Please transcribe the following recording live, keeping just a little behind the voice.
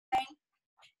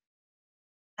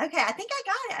Okay, I think I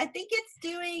got it. I think it's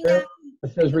doing Yeah,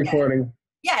 it says video. recording.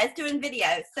 Yeah, it's doing video.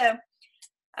 So,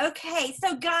 okay.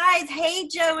 So guys, hey,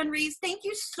 Joe and Reeves, thank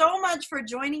you so much for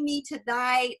joining me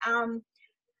tonight.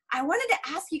 I wanted to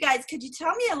ask you guys, could you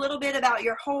tell me a little bit about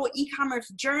your whole e-commerce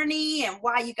journey and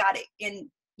why you got it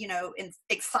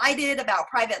excited about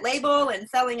private label and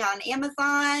selling on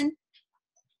Amazon?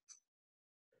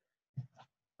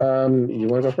 You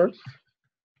want to go first?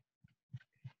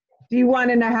 Do you want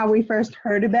to know how we first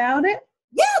heard about it?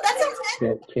 Yeah, that sounds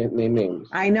good. Can't name names.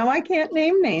 I know I can't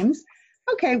name names.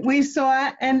 Okay, we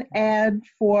saw an ad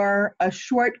for a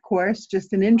short course,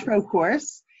 just an intro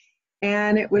course,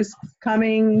 and it was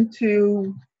coming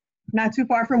to not too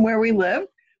far from where we live.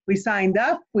 We signed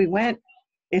up, we went.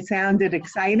 It sounded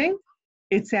exciting.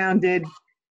 It sounded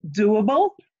doable.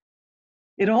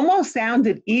 It almost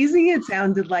sounded easy. It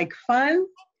sounded like fun.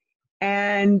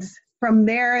 And from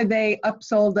there, they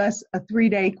upsold us a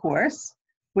 3-day course,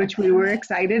 which we were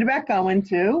excited about going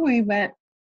to. We had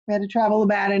to travel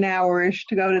about an hour-ish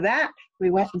to go to that. We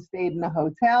went and stayed in a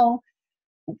hotel.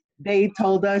 They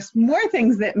told us more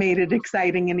things that made it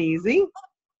exciting and easy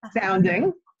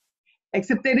sounding,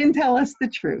 except they didn't tell us the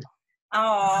truth.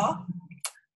 Oh,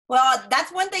 well,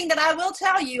 that's one thing that I will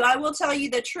tell you. I will tell you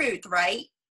the truth, right?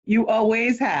 You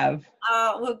always have.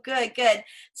 Oh, well, good, good.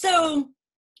 So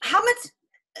how much,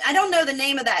 I don't know the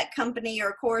name of that company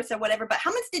or course or whatever, but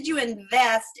how much did you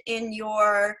invest in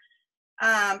your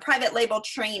private label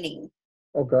training?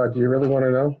 Oh God, do you really want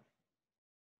to know?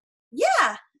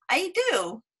 Yeah, I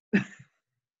do.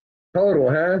 Total,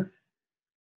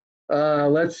 huh?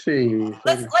 Let's see.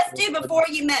 Let's do before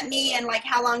you met me and like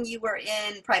how long you were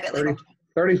in private label.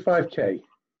 35K.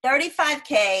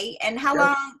 35K, and how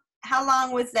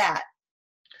long was that?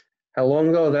 How long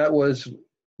ago? That was.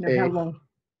 How long?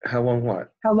 How long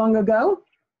what? How long ago?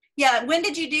 Yeah, when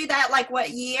did you do that? Like what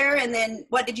year? And then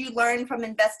what did you learn from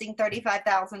investing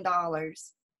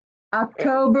 $35,000?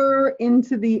 October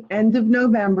into the end of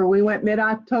November. We went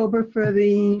mid-October for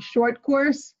the short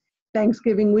course,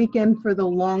 Thanksgiving weekend for the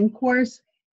long course,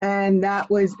 and that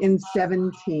was in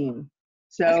 17.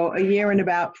 So a year and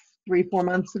about 3-4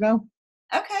 months ago.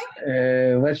 Okay.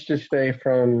 And let's just say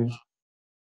from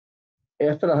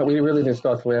after we really didn't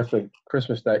start till after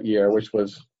Christmas that year, which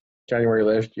was January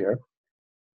last year.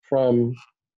 From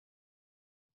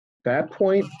that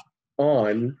point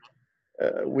on,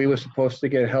 we were supposed to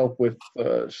get help with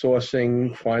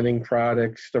sourcing, finding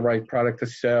products, the right product to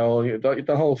sell,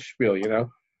 the whole spiel,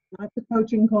 Lots of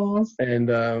coaching calls.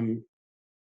 And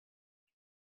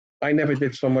I never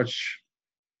did so much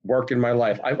work in my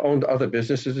life. I've owned other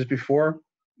businesses before.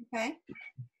 Okay.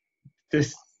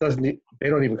 This they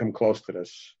don't even come close to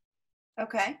this.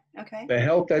 Okay. Okay. The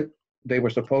help that they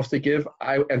were supposed to give,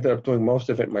 I ended up doing most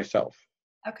of it myself.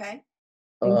 Okay.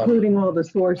 Including all the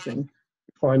sourcing.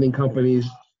 Finding companies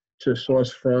to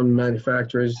source from,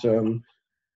 manufacturers,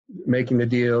 making the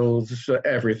deals,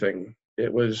 everything.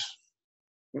 It was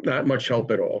not much help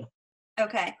at all.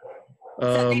 Okay.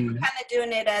 So they were kind of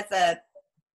doing it as a,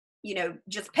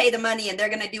 just pay the money and they're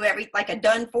going to do like a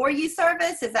done for you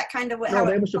service. Is that kind of what? No,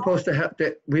 they were supposed to have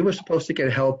that. We were supposed to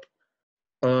get help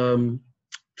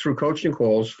through coaching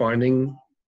calls, finding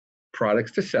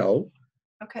products to sell.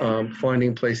 Okay.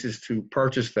 Finding places to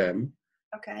purchase them.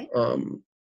 Okay.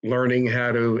 Learning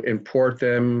how to import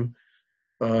them.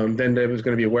 Then there was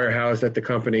going to be a warehouse at the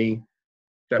company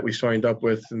that we signed up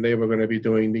with, and they were going to be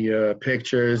doing the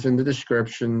pictures and the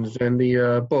descriptions and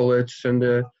the bullets and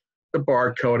the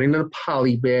barcoding and the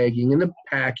poly bagging and the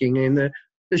packing and the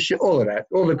all of that,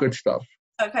 all the good stuff.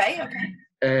 Okay. Okay.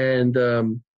 And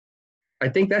I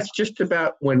think that's just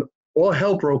about when all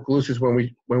hell broke loose is when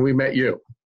we met you.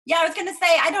 Yeah, I was going to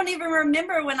say, I don't even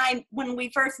remember when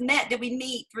we first met. Did we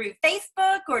meet through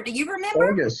Facebook or do you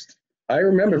remember? August. I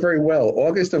remember very well.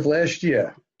 August of last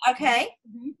year. Okay.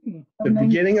 The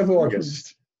beginning of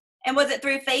August. And was it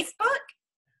through Facebook?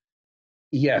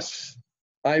 Yes.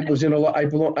 I was in a lot.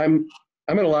 I'm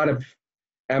in a lot of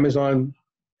Amazon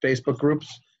Facebook groups.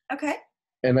 Okay.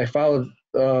 And I followed,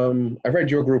 I read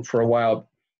your group for a while,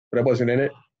 but I wasn't in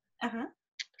it. Uh-huh.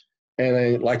 And I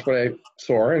liked what I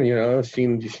saw, and you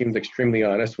seemed extremely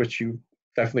honest, which you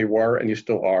definitely were, and you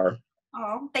still are.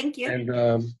 Oh, thank you.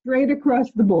 And straight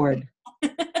across the board.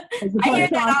 As opposed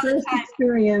to our first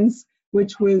experience,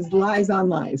 which was lies on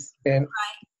lies. And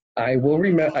I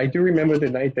do remember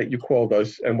the night that you called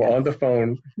us and were on the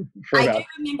phone for about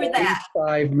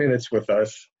 5 minutes with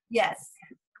us. Yes.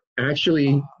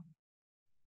 Actually,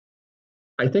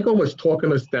 I think almost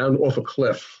talking us down off a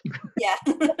cliff. Yeah.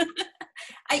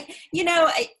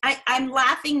 I'm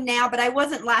laughing now, but I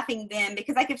wasn't laughing then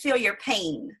because I could feel your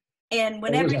pain. And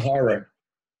whenever it was a horror.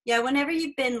 Yeah, whenever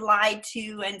you've been lied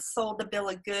to and sold a bill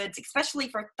of goods, especially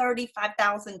for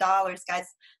 $35,000, guys,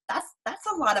 that's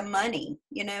a lot of money,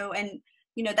 you know, and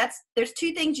you know there's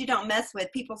two things you don't mess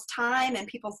with: people's time and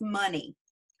people's money.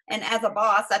 And as a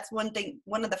boss, that's one of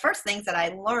the first things that I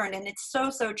learned, and it's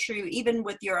so true, even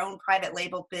with your own private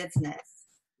label business.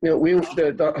 You know,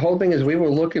 the whole thing is we were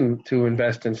looking to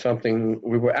invest in something.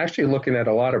 We were actually looking at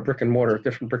a lot of different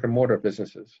brick and mortar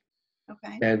businesses.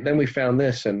 Okay. And then we found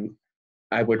this, and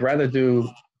I would rather do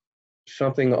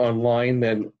something online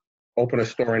than open a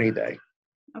store any day.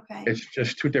 Okay. It's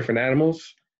just two different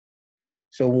animals.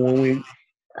 So when we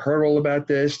heard all about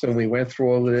this and we went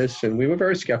through all of this, and we were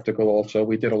very skeptical also,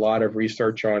 we did a lot of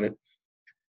research on it,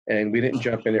 and we didn't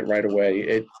jump in it right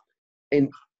away.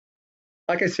 And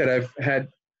like I said, I've had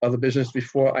other business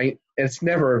before. It's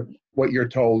never what you're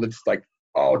told. It's like,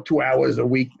 2 hours a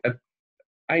week.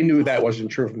 I knew that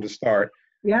wasn't true from the start.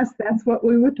 Yes, that's what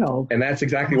we were told. And that's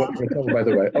exactly what we were told, by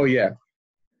the way. Oh, yeah.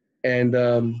 And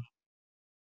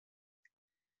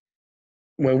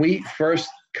when we first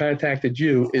contacted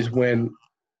you is when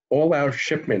all our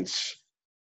shipments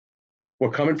were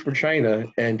coming from China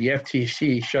and the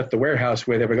FTC shut the warehouse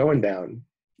where they were going down.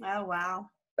 Oh, wow.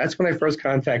 That's when I first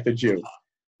contacted you.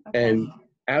 Okay. And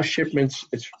our shipments,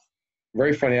 it's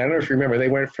very funny. I don't know if you remember, they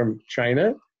went from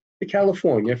China to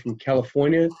California, from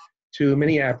California to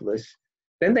Minneapolis.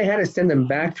 Then they had to send them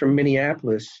back from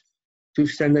Minneapolis to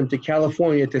send them to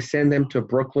California to send them to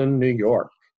Brooklyn, New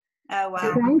York. Oh,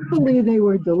 wow. Thankfully, they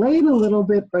were delayed a little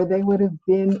bit, or they would have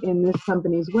been in this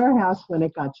company's warehouse when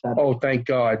it got shut. Oh, thank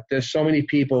God. There's so many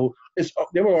people.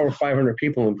 There were over 500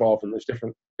 people involved in this,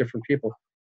 different people.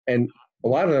 And a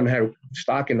lot of them had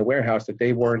stock in the warehouse that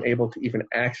they weren't able to even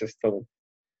access till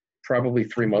probably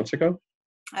 3 months ago.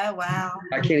 Oh, wow.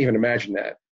 I can't even imagine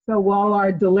that. So while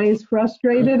our delays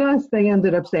frustrated us, they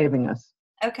ended up saving us.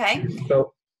 Okay.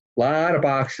 So a lot of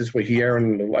boxes were here,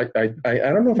 and I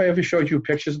don't know if I ever showed you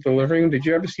pictures of the living room. Did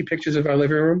you ever see pictures of our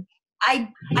living room? I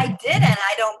didn't.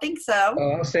 I don't think so.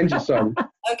 I'll send you some.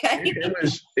 Okay.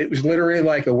 It was literally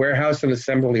like a warehouse and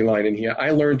assembly line in here.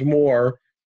 I learned more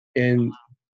in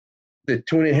the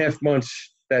 2.5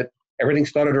 months that everything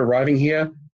started arriving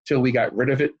here till we got rid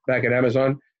of it back at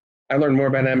Amazon. I learned more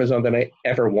about Amazon than I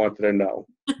ever wanted to know.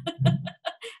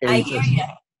 I hear you.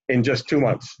 In just 2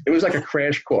 months. It was like a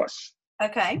crash course.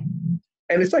 Okay.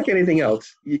 And it's like anything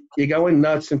else. You go in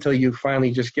nuts until you finally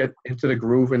just get into the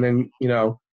groove, and then,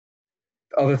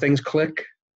 other things click.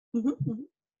 Mm-hmm.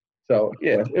 So,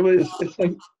 yeah, it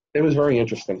was very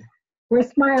interesting. We're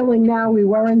smiling now. We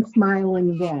weren't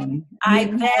smiling then. I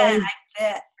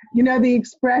bet. You know the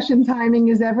expression, timing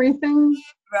is everything?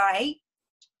 Right.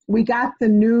 We got the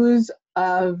news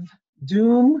of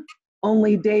doom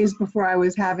only days before I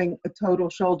was having a total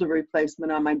shoulder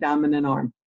replacement on my dominant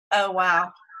arm. Oh,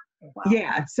 wow.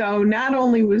 Yeah, so not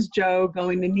only was Joe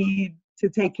going to need to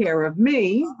take care of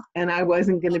me, and I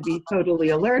wasn't going to be totally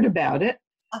alert about it,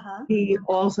 he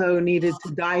also needed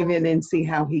to dive in and see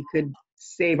how he could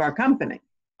save our company.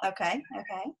 Okay.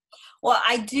 Well,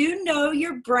 I do know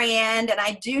your brand, and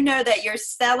I do know that you're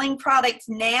selling products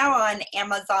now on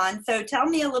Amazon. So tell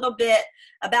me a little bit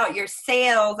about your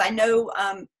sales. I know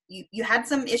you had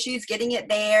some issues getting it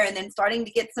there and then starting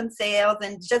to get some sales.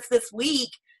 And just this week,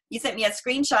 you sent me a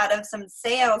screenshot of some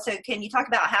sales. So can you talk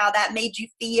about how that made you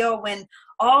feel when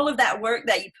all of that work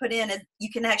that you put in, you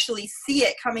can actually see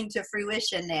it coming to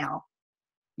fruition now?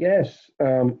 Yes.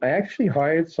 I actually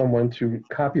hired someone to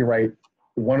copyright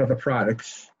one of the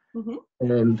products. Mm-hmm.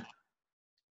 And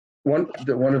one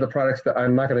of the products that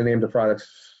I'm not going to name the products.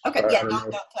 Okay, yeah,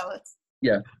 don't tell us.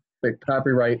 Yeah, they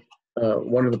copyright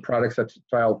one of the products that's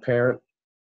child parent,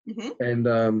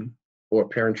 and or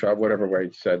parent child, whatever way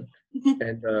you said.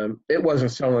 And it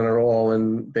wasn't selling at all.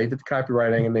 And they did the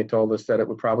copywriting, and they told us that it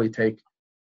would probably take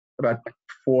about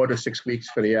 4 to 6 weeks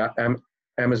for the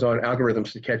Amazon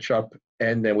algorithms to catch up,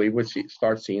 and then we would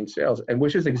start seeing sales, and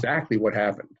which is exactly what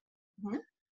happened. Mm-hmm.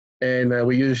 And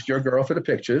we used your girl for the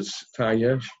pictures,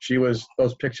 Tanya.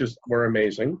 Those pictures were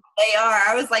amazing. They are.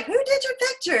 I was like, who did your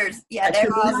pictures? Yeah,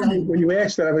 they're awesome. When you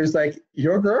asked that, I was like,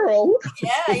 your girl.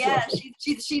 Yeah.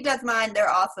 She does mine. They're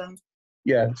awesome.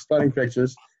 Yeah, stunning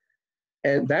pictures.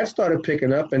 And that started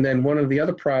picking up. And then one of the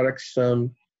other products,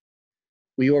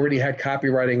 we already had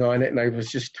copywriting on it, and I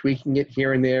was just tweaking it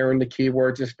here and there and the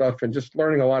keywords and stuff, and just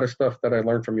learning a lot of stuff that I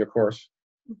learned from your course.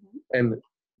 Mm-hmm. And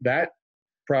that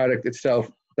product itself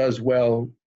does well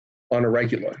on a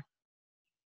regular.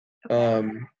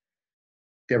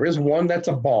 There is one that's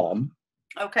a bomb.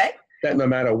 Okay. That no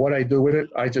matter what I do with it,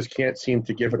 I just can't seem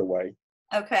to give it away.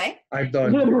 Okay.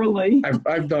 Literally.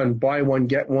 I've done buy one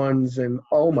get ones, and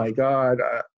oh my God,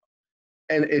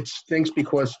 And it stinks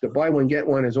because the buy one, get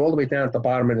one is all the way down at the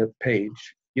bottom of the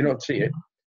page. You don't see it.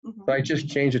 Mm-hmm. So I just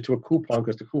changed it to a coupon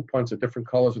because the coupons are different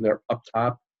colors and they're up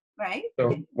top. Right.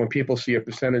 So when people see a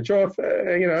percentage off,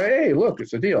 hey, look,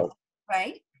 it's a deal.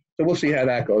 Right. So we'll see how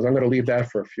that goes. I'm going to leave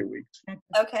that for a few weeks.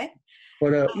 Okay.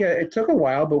 But it took a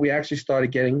while, but we actually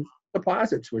started getting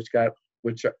deposits, which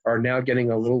are now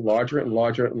getting a little larger and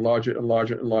larger and larger and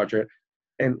larger and larger.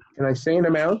 And can I say an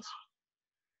amount?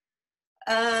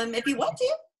 If you want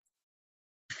to.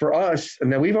 For us,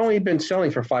 and then we've only been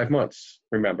selling for 5 months,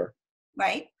 remember?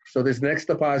 Right. So this next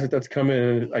deposit that's coming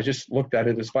in, I just looked at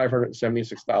it, is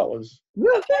 $576.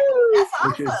 That's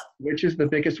awesome. Which is the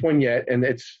biggest one yet, and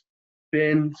it's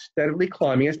been steadily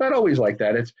climbing. It's not always like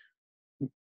that. It's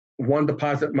one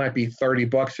deposit might be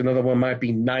 $30, another one might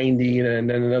be 90, and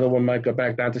then another one might go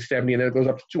back down to 70, and then it goes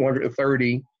up to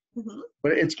 230. Mm-hmm.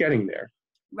 But it's getting there.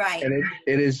 Right. And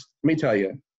it is, let me tell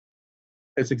you,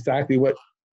 it's exactly what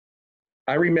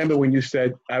I remember when you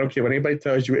said, I don't care what anybody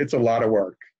tells you, it's a lot of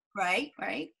work. Right,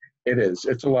 right. It is.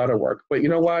 It's a lot of work. But you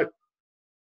know what?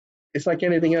 It's like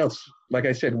anything else. Like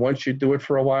I said, once you do it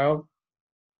for a while,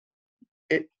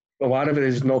 a lot of it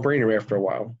is no-brainer after a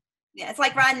while. Yeah, it's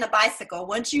like riding a bicycle.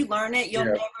 Once you learn it, you'll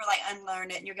Yeah. never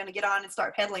unlearn it, and you're going to get on and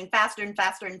start pedaling faster and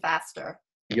faster and faster.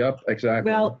 Yep,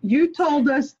 exactly. Well, you told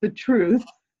us the truth,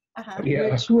 Uh-huh.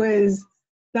 Yeah. which was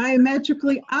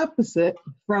diametrically opposite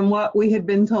from what we had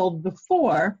been told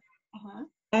before. Uh-huh.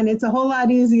 And it's a whole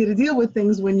lot easier to deal with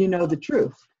things when you know the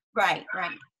truth. Right,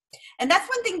 right. And that's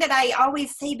one thing that I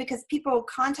always say, because people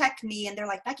contact me and they're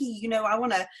like, Becky, I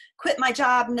want to quit my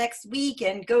job next week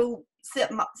and go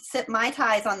sip Mai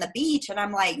Tais on the beach. And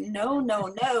I'm like, no.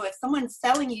 If someone's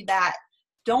selling you that,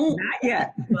 don't. Not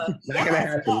yet. Not gonna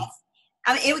happen.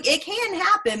 I mean, it can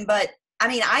happen, but I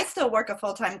mean, I still work a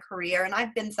full-time career, and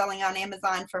I've been selling on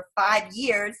Amazon for 5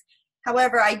 years.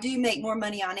 However, I do make more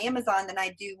money on Amazon than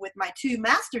I do with my 2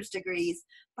 master's degrees.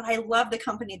 But I love the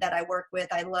company that I work with.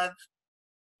 I love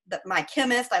my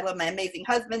chemist. I love my amazing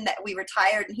husband that we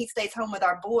retired, and he stays home with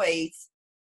our boys.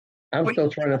 I'm still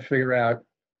trying to figure out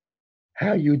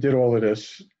how you did all of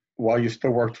this while you still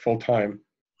worked full time.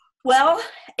 Well,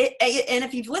 and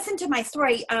if you've listened to my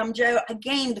story, Joe, I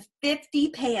gained 50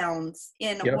 pounds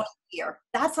in 1 year.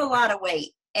 That's a lot of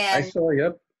weight. And I saw,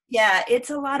 yep. Yeah,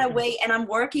 it's a lot of weight, and I'm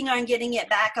working on getting it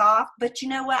back off. But you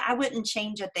know what? I wouldn't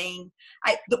change a thing.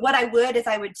 What I would is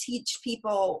I would teach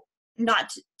people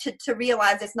not to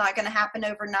realize it's not going to happen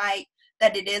overnight,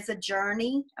 that it is a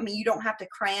journey. I mean, you don't have to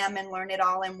cram and learn it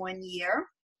all in 1 year,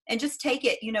 and just take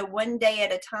it, one day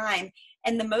at a time.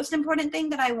 And the most important thing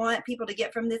that I want people to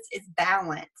get from this is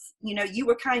balance. You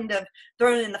were kind of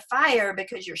thrown in the fire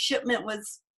because your shipment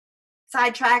was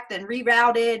sidetracked and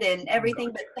rerouted and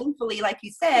everything. But thankfully, like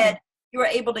you said, you were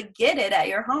able to get it at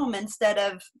your home instead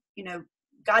of,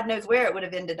 God knows where it would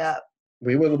have ended up.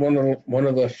 We were one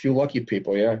of the few lucky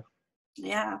people, yeah.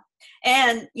 Yeah.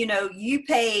 And, you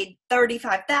paid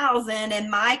 $35,000 and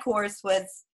my course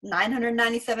was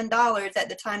 $997 at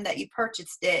the time that you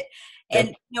purchased it.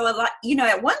 And,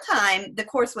 at one time the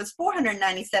course was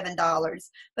 $497,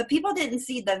 but people didn't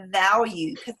see the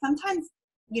value, because sometimes,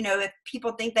 if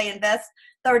people think they invest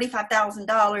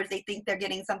 $35,000, they think they're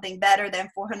getting something better than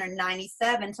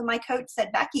 $497. So my coach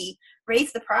said, Becky,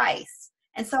 raise the price.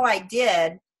 And so I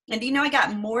did. And I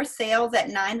got more sales at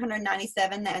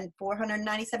 $997 than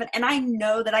 $497. And I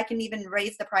know that I can even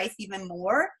raise the price even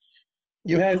more.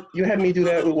 You had me do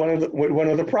that with one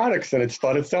of the products, and it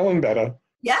started selling better.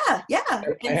 Yeah. I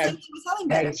had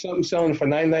something selling for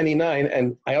 $9.99,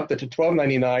 and I upped it to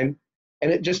 $12.99,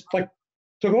 and it just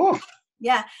took off.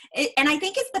 Yeah. And I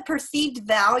think it's the perceived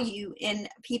value in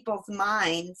people's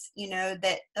minds,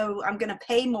 that, oh, I'm going to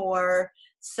pay more,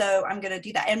 so I'm going to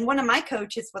do that. And one of my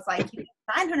coaches was like,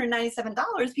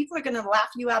 $997, people are going to laugh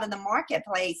you out of the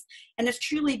marketplace. And it's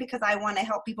truly because I want to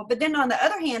help people. But then on the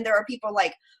other hand, there are people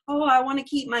like, oh, I want to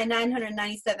keep my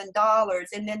 $997.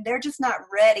 And then they're just not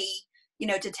ready,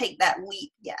 to take that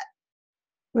leap yet.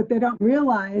 What they don't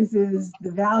realize is the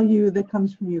value that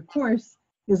comes from your course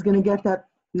is going to get that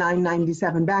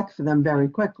 $997 back for them very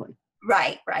quickly.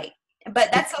 Right.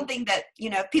 But that's something that,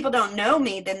 if people don't know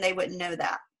me, then they wouldn't know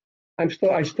that. I'm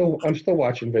still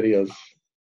watching videos.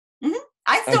 Mm-hmm.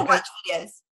 I still watch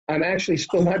videos. I'm actually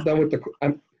still not done with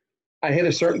I hit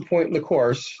a certain point in the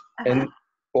course, and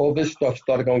all this stuff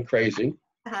started going crazy.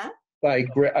 I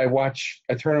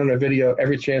turn on a video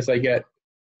every chance I get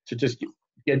to just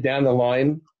get down the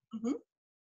line. Mm-hmm.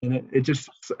 And it just,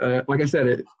 like I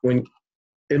said,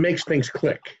 it makes things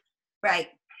click. Right.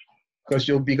 Because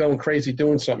you'll be going crazy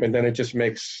doing something, and then it just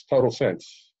makes total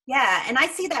sense. Yeah, and I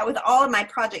see that with all of my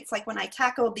projects. Like when I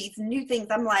tackle these new things,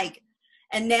 I'm like,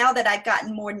 And now that I've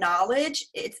gotten more knowledge,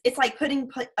 it's like putting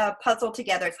a puzzle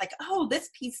together. It's like, oh, this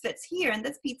piece fits here and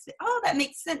this piece, oh, that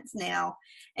makes sense now.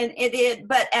 And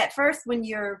but at first when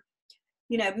you're,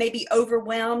 maybe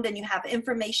overwhelmed and you have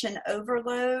information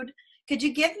overload, could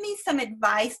you give me some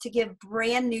advice to give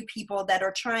brand new people that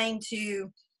are trying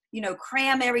to,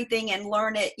 cram everything and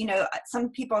learn it? Some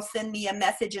people send me a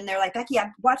message and they're like, Becky,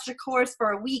 I've watched a course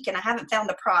for a week and I haven't found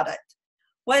a product.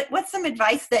 What's some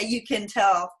advice that you can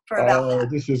tell for about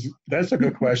that? That's a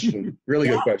good question. Really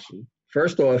good question.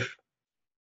 First off,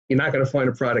 you're not going to find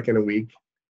a product in a week.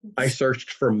 I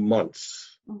searched for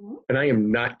months, and I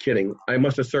am not kidding. I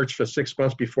must have searched for 6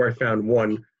 months before I found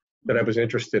one that I was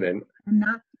interested in.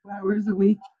 Not 2 hours a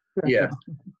week. Yeah,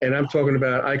 and I'm talking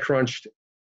about I crunched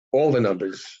all the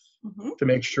numbers to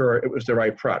make sure it was the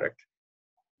right product.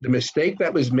 The mistake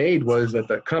that was made was that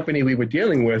the company we were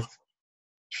dealing with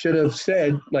should have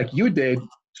said, like you did,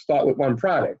 start with one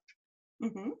product.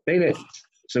 They didn't.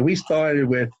 So we started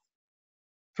with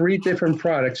 3 different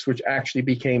products, which actually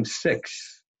became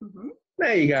 6.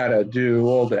 Now you got to do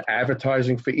all the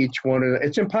advertising for each one.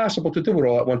 It's impossible to do it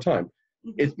all at one time.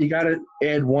 You got to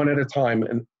add one at a time.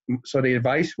 And so the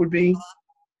advice would be,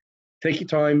 take your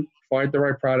time, find the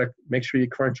right product, make sure you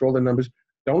crunch all the numbers.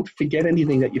 Don't forget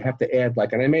anything that you have to add.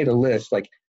 And I made a list,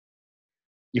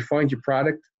 you find your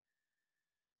product,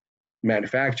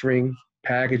 manufacturing,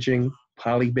 packaging,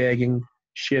 polybagging,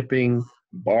 shipping,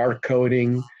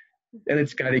 barcoding, and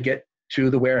it's got to get to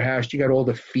the warehouse. You got all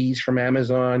the fees from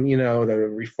Amazon, the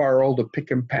referral, the pick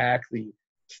and pack, the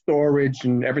storage,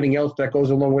 and everything else that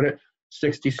goes along with it.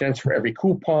 60 cents for every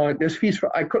coupon. There's fees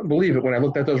I couldn't believe it when I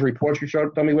looked at those reports you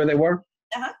showed, tell me where they were.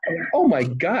 Oh my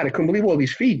God, I couldn't believe all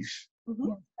these fees.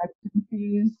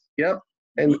 Fees. Yep.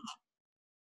 And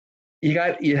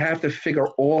you have to figure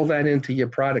all that into your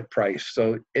product price.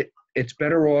 So it's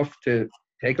better off to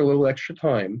take a little extra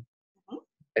time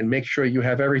and make sure you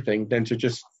have everything than to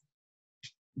just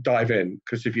dive in.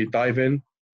 Because if you dive in,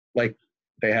 like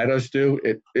they had us do,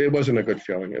 it wasn't a good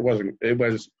feeling.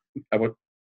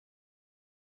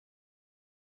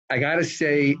 I gotta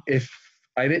say,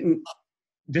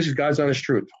 this is God's honest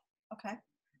truth. Okay.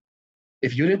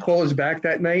 If you didn't call us back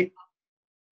that night,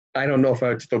 I don't know if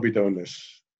I'd still be doing this.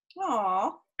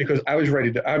 Aww. Because I was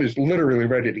literally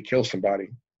ready to kill somebody.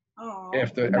 Aww.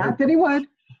 After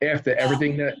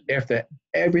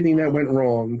everything that went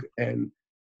wrong. And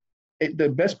the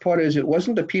best part is it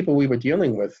wasn't the people we were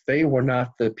dealing with. They were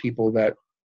not the people that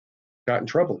got in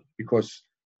trouble, because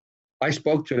I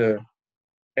spoke to the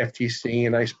FTC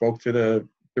and I spoke to the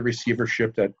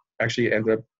receivership that actually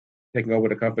ended up taking over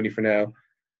the company for now.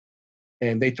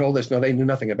 And they told us, no, they knew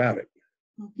nothing about it.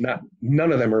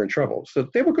 None of them are in trouble. So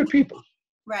they were good people.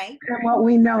 Right. And what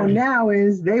we know now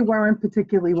is they weren't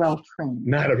particularly well trained.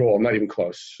 Not at all. Not even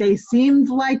close. They seemed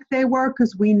like they were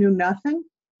because we knew nothing.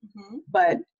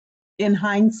 But in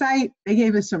hindsight, they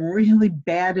gave us some really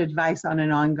bad advice on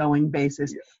an ongoing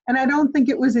basis. And I don't think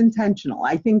it was intentional.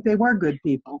 I think they were good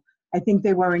people. I think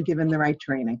they weren't given the right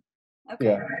training. Okay.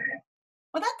 Yeah.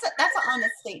 Well, that's an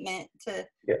honest statement to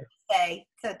say.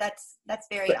 So that's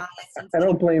very honest. I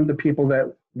don't blame the people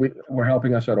that were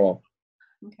helping us at all.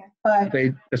 Okay. But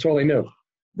that's all they knew.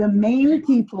 The main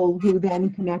people who then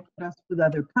connected us with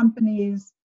other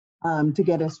companies to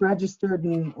get us registered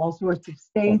in all sorts of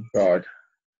states. Oh, God.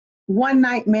 One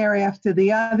nightmare after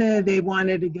the other. They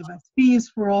wanted to give us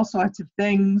fees for all sorts of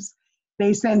things.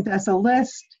 They sent us a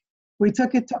list. We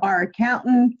took it to our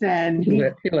accountant, and he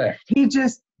left. He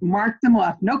just marked them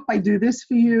off. Nope, I do this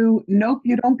for you. Nope,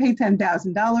 you don't pay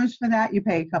 $10,000 for that. You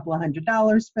pay a couple of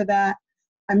 $100s for that.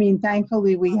 I mean,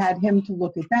 thankfully, we had him to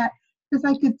look at that, because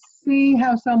I could see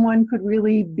how someone could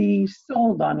really be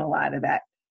sold on a lot of that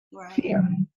fear.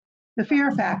 The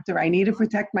fear factor. I need to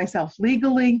protect myself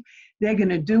legally. They're going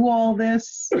to do all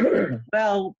this.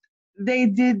 Well, they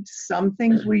did some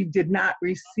things. We did not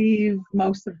receive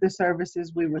most of the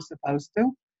services we were supposed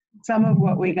to. Some of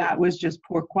what we got was just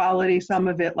poor quality. Some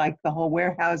of it, like the whole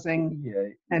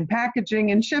warehousing and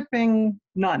packaging and shipping,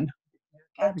 none.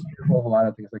 I have to be careful of a lot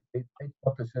of things. Like they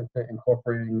talked us into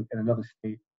incorporating in another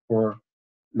state for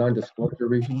non-disclosure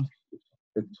reasons.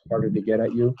 It's harder to get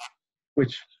at you,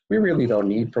 which we really don't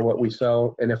need for what we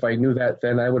sell. And if I knew that,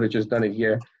 then I would have just done it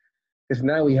here. Because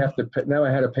now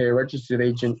I had to pay a registered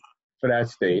agent for that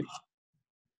state,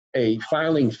 a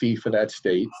filing fee for that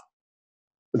state.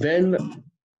 Then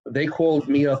they called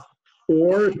me up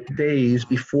 4 days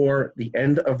before the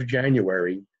end of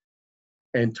January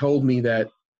and told me that,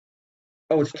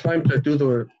 oh, it's time to do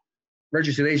the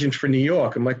registered agents for New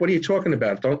York. I'm like, what are you talking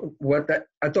about?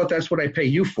 I thought that's what I pay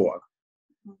you for.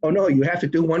 Oh, no, you have to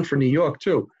do one for New York,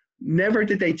 too. never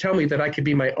did they tell me that I could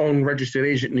be my own registered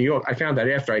agent in New York. I found that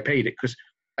after I paid it because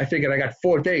I figured I got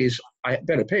 4 days. I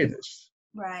better pay this.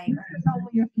 Right. It's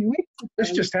only a few weeks ago.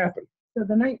 This just happened. So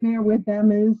the nightmare with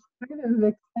them is kind of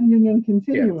extending and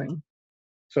continuing.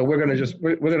 So we're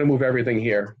gonna move everything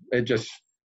here. We're just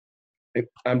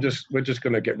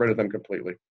gonna get rid of them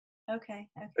completely. Okay.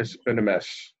 It's been a mess.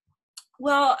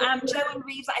 Well, Joe and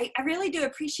Reeves, I really do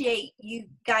appreciate you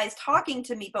guys talking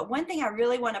to me, but one thing I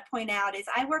really want to point out is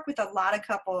I work with a lot of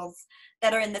couples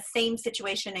that are in the same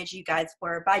situation as you guys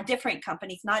were by different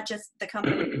companies, not just the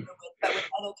company you're with, but with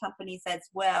other companies as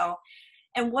well.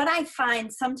 And what I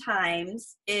find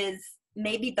sometimes is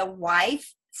maybe the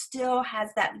wife still has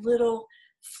that little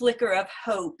flicker of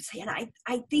hope saying,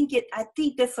 I think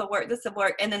this will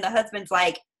work. And then the husband's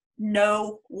like,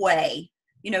 no way.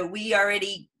 We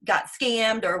already got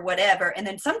scammed or whatever. And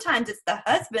then sometimes it's the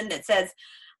husband that says,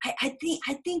 I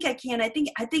think I can. I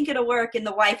think it'll work. And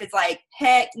the wife is like,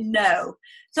 heck no.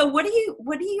 So what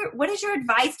is your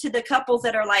advice to the couples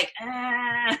that are like,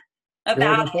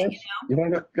 about it?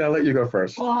 I'll let you go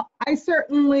first. Well, I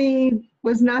certainly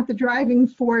was not the driving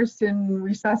force in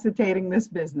resuscitating this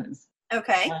business.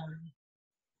 Okay.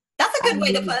 That's a good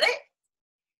way to put it.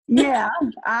 Yeah,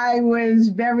 I was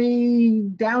very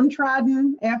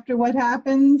downtrodden after what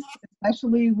happened,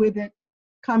 especially with it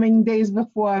coming days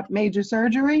before major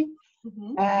surgery,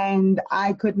 and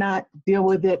I could not deal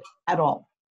with it at all.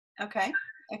 Okay.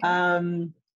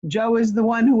 Joe is the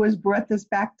one who has brought this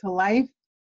back to life.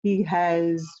 He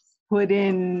has put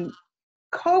in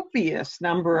copious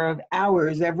number of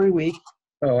hours every week.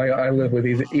 Oh, I live with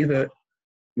either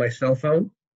my cell phone,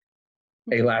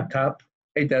 a laptop,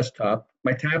 a desktop,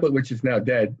 my tablet, which is now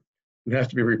dead. It has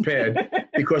to be repaired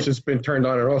because it's been turned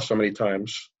on and off so many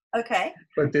times. Okay.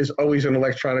 But there's always an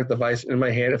electronic device in my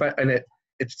hand.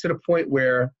 It's to the point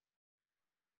where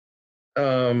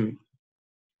I'm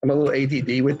a little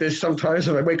ADD with this sometimes.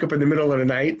 If I wake up in the middle of the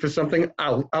night for something,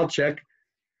 I'll check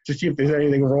to see if there's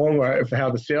anything wrong or if how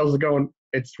the sales are going.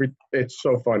 It's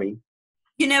so funny.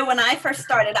 When I first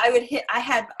started, I'm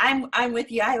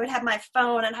with you. I would have my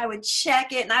phone and I would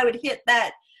check it and I would hit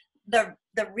that where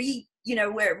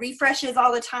it refreshes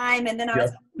all the time, and then I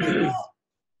was like,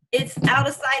 it's out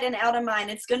of sight and out of mind.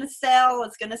 It's gonna sell.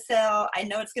 I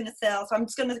know it's gonna sell, so I'm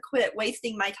just gonna quit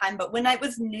wasting my time. But when I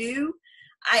was new,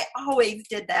 I always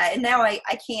did that, and now I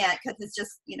can't because it's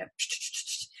just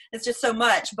it's just so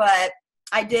much. But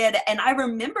I did, and I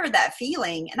remember that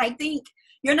feeling, and I think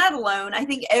you're not alone. I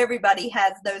think everybody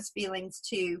has those feelings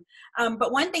too.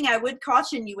 But one thing I would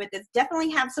caution you with is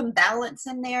definitely have some balance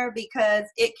in there because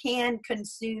it can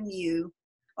consume you.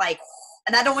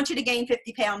 And I don't want you to gain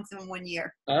 50 pounds in 1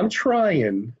 year. I'm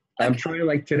trying.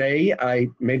 Like today, I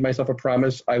made myself a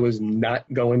promise I was not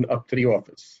going up to the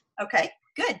office. Okay,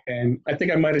 good. And I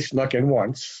think I might have snuck in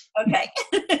once. Okay.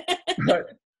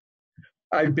 But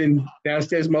I've been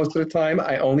downstairs most of the time.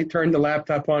 I only turned the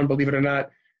laptop on, believe it or not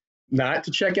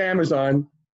to check Amazon,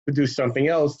 to do something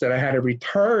else that I had to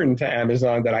return to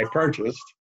Amazon that I purchased.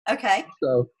 Okay.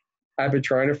 So I've been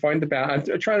trying to find the balance.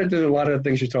 I'm trying to do a lot of the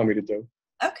things you told me to do.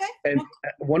 Okay. And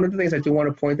one of the things I do want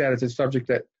to point out is a subject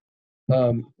that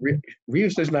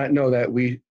Reeves does not know that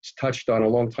we touched on a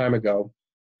long time ago.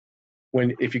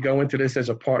 If you go into this as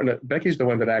a partner, Becky's the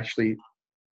one that actually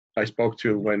I spoke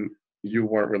to when you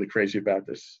weren't really crazy about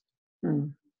this.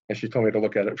 And she told me to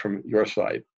look at it from your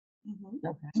side.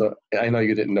 Okay. So I know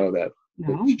you didn't know that.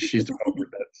 No. She's the one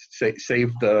that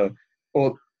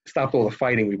stopped all the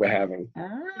fighting we were having.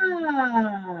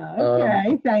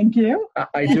 Okay. Thank you.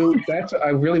 I do. I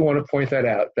really want to point that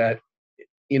out. That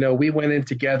we went in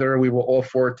together. We were all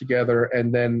for it together,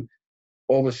 and then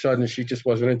all of a sudden, she just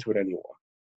wasn't into it anymore.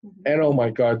 And oh my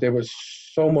God, there was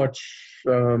so much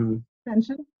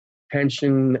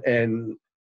tension, and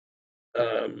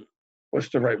what's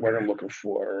the right word I'm looking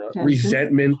for?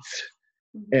 Resentment,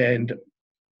 and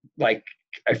I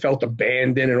felt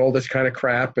abandoned and all this kind of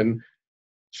crap. And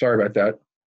sorry about that.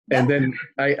 And then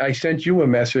I sent you a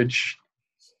message,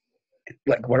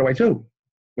 like, what do I do?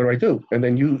 What do I do? And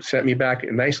then you sent me back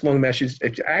a nice long message.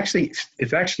 It's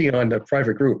actually on the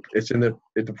private group. It's in the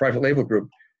private label group.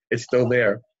 It's still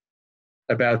there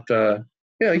about, you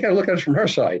got to look at it from her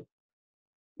side.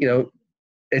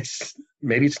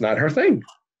 Maybe it's not her thing.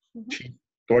 She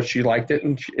thought she liked it,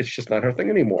 and it's just not her thing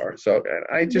anymore. So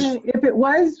if it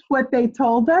was what they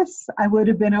told us, I would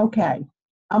have been okay.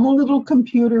 I'm a little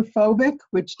computer phobic,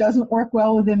 which doesn't work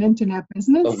well with an internet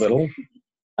business.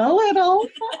 A little.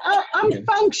 I'm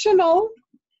functional.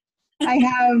 I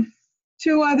have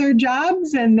 2 other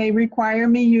jobs, and they require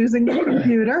me using the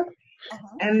computer.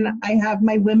 And I have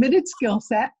my limited skill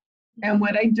set. And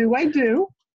what I do,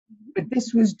 but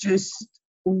this was just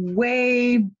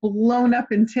way blown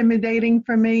up intimidating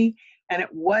for me, and it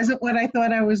wasn't what I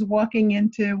thought I was walking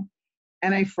into,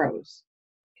 and I froze.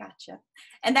 Gotcha.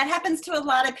 And that happens to a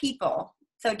lot of people.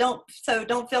 So don't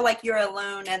feel like you're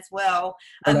alone as well.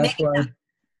 And that's why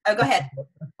Oh, go ahead.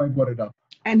 I brought it up.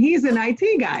 And he's an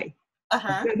IT guy.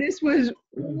 Uh-huh. So this was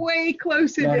way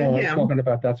closer to I'm him. talking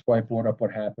about, that's why I brought up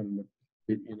what happened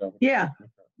with, Yeah.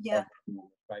 Yeah.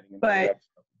 But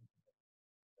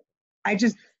I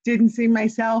just didn't see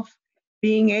myself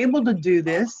being able to do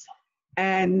this.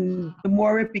 And the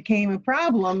more it became a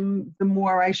problem, the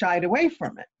more I shied away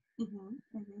from it. Mm-hmm.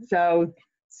 Mm-hmm. So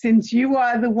since you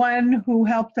are the one who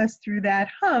helped us through that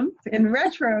hump, in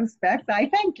retrospect, I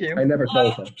thank you. I never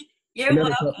told her. You're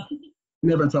welcome.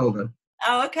 Never told her.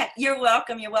 Oh, okay. You're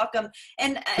welcome. You're welcome.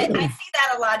 And I see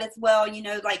that a lot as well. You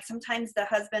know, like sometimes the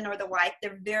husband or the wife,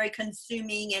 they're very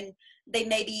consuming and they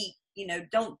maybe, you know,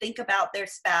 don't think about their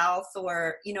spouse,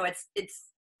 or, you know, it's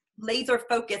laser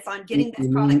focus on getting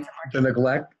this product to market. The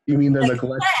neglect? You mean the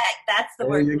neglect? That's the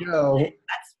word. There you go.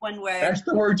 That's one word. That's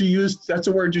the word you used. That's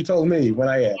the word you told me when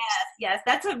I asked. Yes.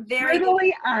 That's a very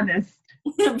Brutally honest.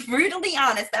 brutally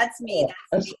honest. That's me.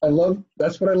 That's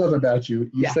what I love about you.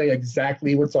 You say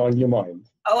exactly what's on your mind.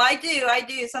 Oh, I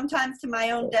do. Sometimes to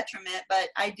my own detriment, but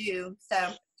I do.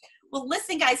 So, well,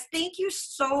 listen, guys, thank you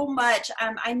so much.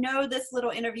 I know this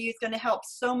little interview is going to help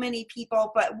so many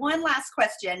people, but one last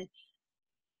question.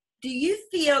 Do you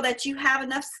feel that you have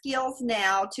enough skills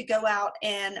now to go out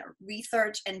and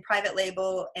research and private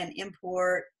label and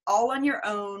import all on your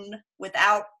own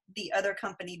without the other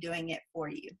company doing it for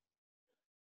you?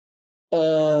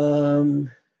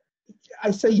 I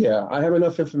say, yeah, I have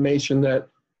enough information that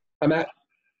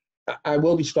I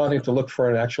will be starting to look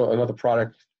for another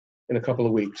product in a couple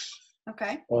of weeks.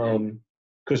 Okay.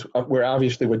 Because we're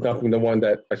dumping the one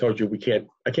that I told you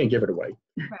I can't give it away.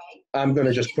 Right. I'm going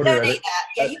to just put it in it.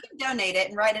 Yeah, you can donate it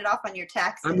and write it off on your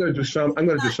taxes. I'm going to do something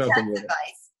with it.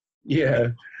 Yeah.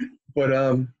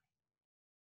 But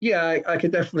yeah, I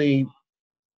could definitely,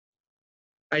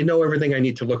 I know everything I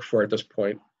need to look for at this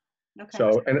point. Okay.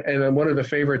 So, and one of the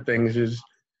favorite things is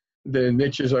the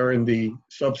niches are in the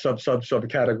sub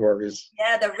categories.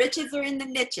 Yeah, the riches are in the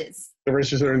niches. The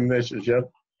riches are in the niches, yep.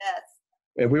 Yes.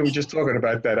 And we were just talking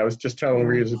about that. I was just telling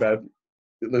Reeves about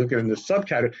looking in the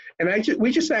subcategory. And we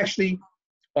just actually,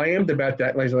 I am about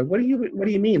that. And I was like, what do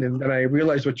you mean? And then I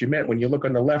realized what you meant. When you look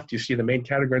on the left, you see the main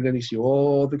category, and then you see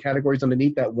all the categories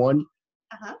underneath that one.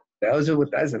 Uh-huh.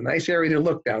 That's a nice area to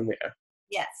look down there.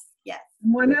 Yes, yes.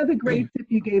 One other great tip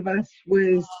you gave us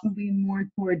was to lean more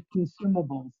toward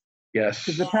consumables. Yes.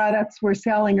 Because the products we're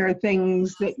selling are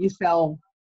things that you sell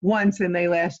once and they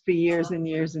last for years and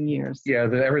years and years. Yeah,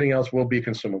 everything else will be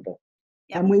consumable.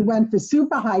 Yep. And we went for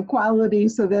super high quality,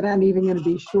 so they're not even going to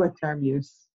be short-term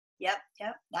use. Yep.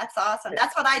 That's awesome.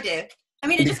 That's what I do. I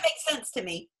mean, it just makes sense to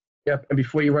me. Yep. And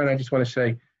before you run, I just want to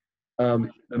say, an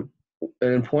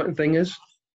important thing is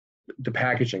the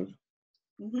packaging.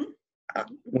 Mm-hmm.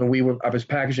 When I was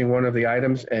packaging one of the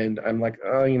items, and I'm like,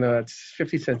 oh, it's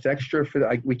 50 cents extra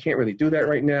we can't really do that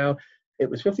right now. It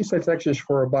was 50 cents extra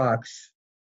for a box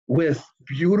with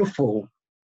beautiful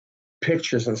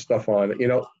pictures and stuff on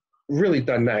it, really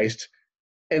done nice.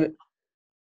 And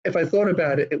if I thought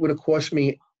about it, it would have cost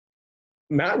me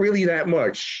not really that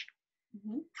much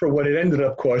for what it ended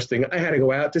up costing. I had to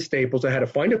go out to Staples. I had to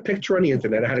find a picture on the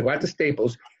internet. I had to go out to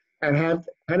Staples and had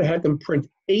to have them print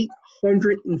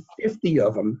 850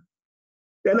 of them.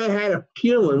 Then I had to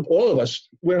peel them, all of us,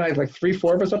 we had like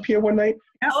 3-4 of us up here one night,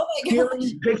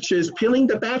 peeling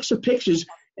the backs of pictures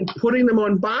and putting them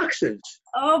on boxes.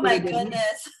 Oh my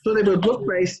goodness. So they would look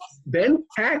nice, then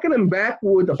packing them back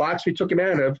with the box we took them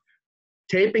out of,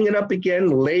 taping it up again,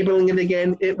 labeling it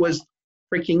again. It was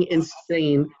freaking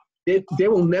insane.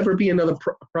 There will never be another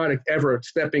product ever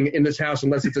stepping in this house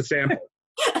unless it's a sample.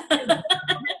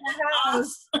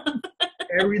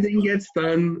 Everything gets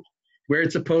done where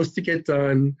it's supposed to get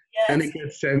done, and it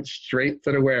gets sent straight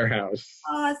to the warehouse.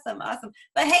 Awesome.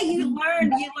 But hey, you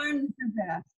learned.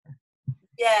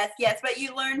 Yes, but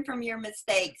you learned from your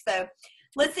mistakes. So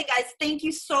listen, guys, thank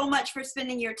you so much for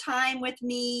spending your time with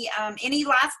me. Any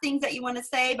last things that you want to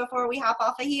say before we hop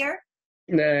off of here?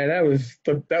 Nah, that was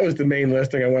the main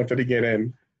listing I wanted to get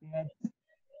in. Yes.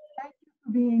 Thank you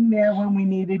for being there when we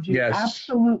needed you. Yes.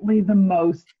 Absolutely the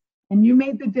most. And you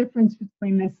made the difference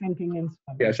between this sinking and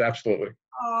swimming. Yes, absolutely.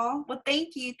 Oh, well,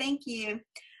 thank you.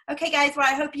 Okay, guys, well,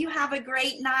 I hope you have a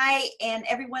great night. And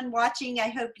everyone watching, I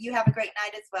hope you have a great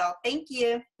night as well. Thank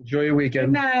you. Enjoy your weekend.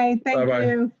 Good night. Thank Bye-bye.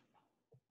 you.